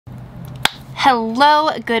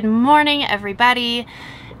Hello, good morning everybody.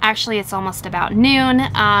 Actually, it's almost about noon.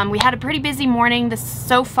 We had a pretty busy morning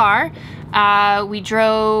so far. We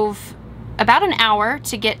drove about an hour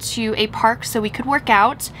to get to a park so we could work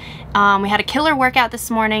out. We had a killer workout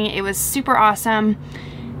this morning. It was super awesome.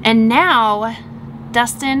 And now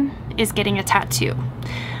Dustin is getting a tattoo.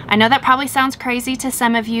 I know that probably sounds crazy to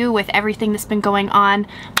some of you with everything that's been going on,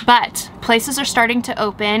 but places are starting to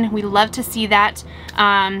open. We love to see that.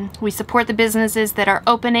 We support the businesses that are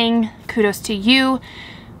opening. Kudos to you.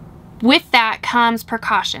 With that comes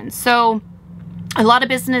precautions. So a lot of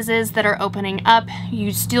businesses that are opening up,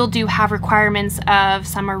 you still do have requirements of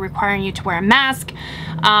some are requiring you to wear a mask.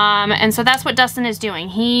 And so that's what Dustin is doing.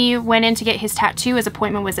 He went in to get his tattoo. His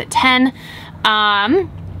appointment was at 10.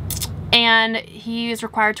 And he is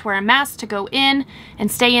required to wear a mask to go in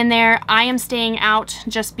and stay in there. I am staying out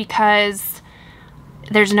just because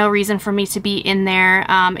there's no reason for me to be in there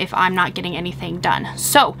if I'm not getting anything done.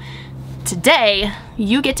 So today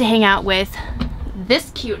you get to hang out with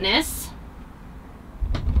this cuteness.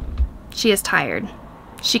 She is tired.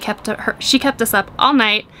 She kept us up all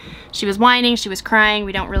night. She was whining, she was crying.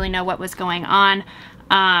 We don't really know what was going on,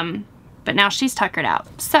 but now she's tuckered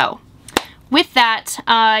out. So with that,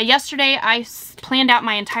 yesterday I planned out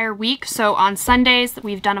my entire week. So on Sundays,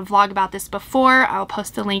 we've done a vlog about this before. I'll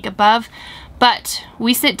post the link above. But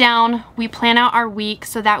we sit down, we plan out our week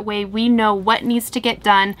so that way we know what needs to get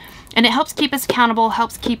done. And it helps keep us accountable,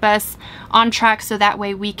 helps keep us on track so that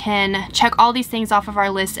way we can check all these things off of our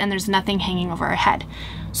list and there's nothing hanging over our head.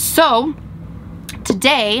 So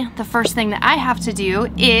today, the first thing that I have to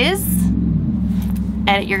do is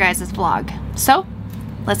edit your guys' vlog. So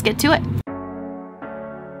let's get to it.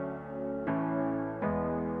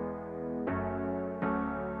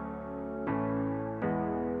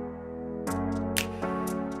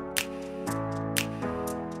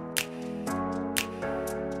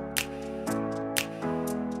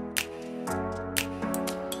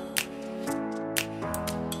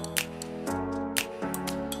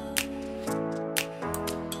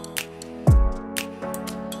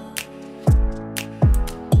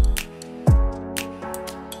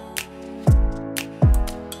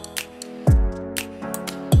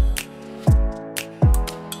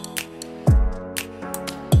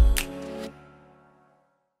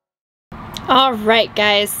 All right,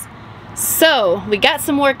 guys, so we got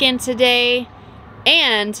some work in today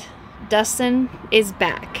and Dustin is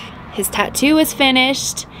back. His tattoo is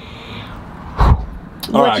finished.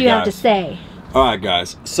 What do you have to say? All right,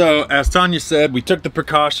 guys, so as Tonya said, we took the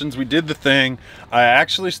precautions, we did the thing. I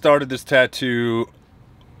actually started this tattoo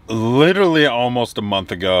literally almost a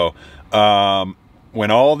month ago. When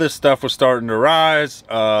all this stuff was starting to rise,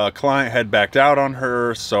 a client had backed out on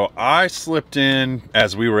her, so I slipped in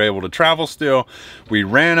as we were able to travel still. We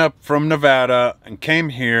ran up from Nevada and came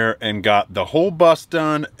here and got the whole bus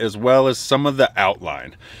done as well as some of the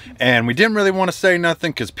outline. And we didn't really want to say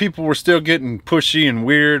nothing because people were still getting pushy and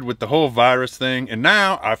weird with the whole virus thing. And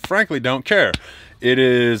now I frankly don't care. It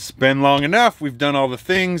has been long enough. We've done all the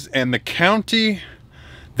things, and the county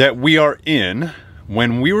that we are in,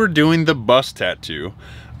 when we were doing the bus tattoo,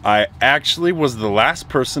 I actually was the last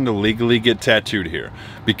person to legally get tattooed here.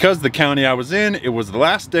 Because the county I was in, it was the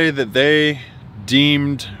last day that they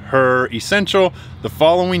deemed her essential. The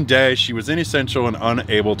following day, she was inessential and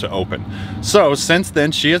unable to open. So since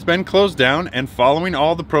then, she has been closed down and following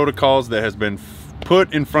all the protocols that has been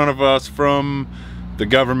put in front of us from the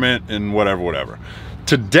government and whatever.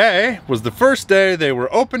 Today was the first day they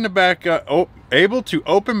were open to back up, able to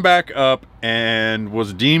open back up, and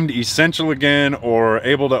was deemed essential again, or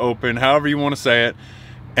able to open, however you want to say it.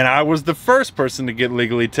 And I was the first person to get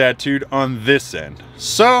legally tattooed on this end.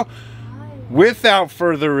 So without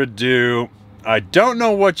further ado, I don't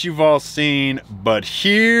know what you've all seen, but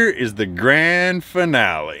here is the grand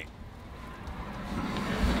finale.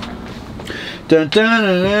 Dun, dun,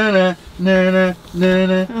 dun, dun, dun, dun,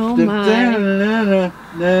 dun, Oh dun, my. dun, dun,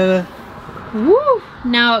 dun, dun. Woo!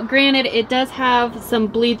 Now, granted, it does have some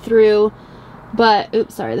bleed through, but,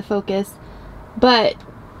 oops, sorry, the focus. But,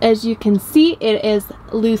 as you can see, it is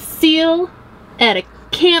Lucille at a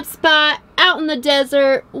camp spot out in the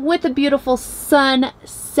desert with a beautiful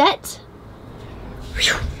sunset.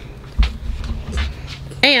 Whew.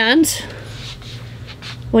 And,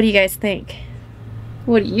 what do you guys think?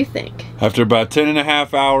 What do you think? After about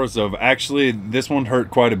 10.5 hours of, actually, this one hurt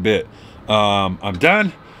quite a bit. I'm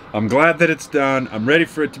done. I'm glad that it's done. I'm ready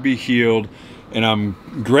for it to be healed, and I'm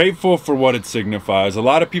grateful for what it signifies. A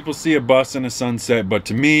lot of people see a bus and a sunset, but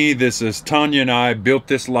to me, this is Tonya and I built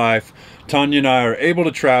this life Tonya and I are able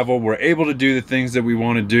to travel, we're able to do the things that we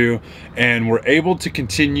want to do, and we're able to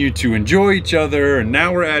continue to enjoy each other. And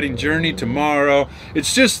now we're adding Journey tomorrow.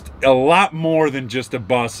 It's just a lot more than just a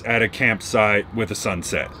bus at a campsite with a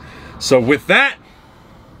sunset. So with that,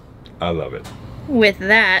 I love it. With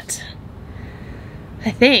that,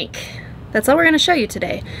 I think that's all we're going to show you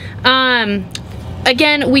today.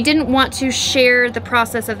 Again, we didn't want to share the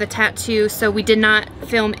process of the tattoo, so we did not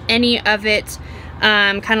film any of it.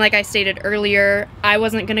 Kind of like I stated earlier, I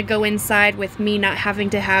wasn't going to go inside with me not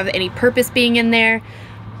having to have any purpose being in there.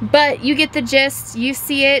 But you get the gist, you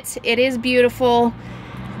see it, it is beautiful.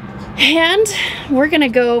 And we're going to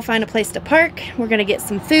go find a place to park, we're going to get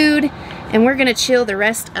some food, and we're going to chill the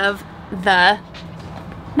rest of the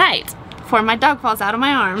night before my dog falls out of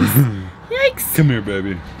my arms. Yikes. Come here,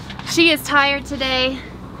 baby. She is tired today.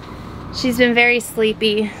 She's been very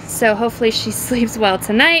sleepy, so hopefully she sleeps well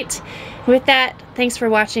tonight. With that, thanks for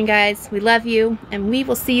watching, guys. We love you, and we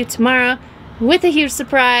will see you tomorrow with a huge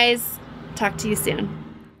surprise. Talk to you soon.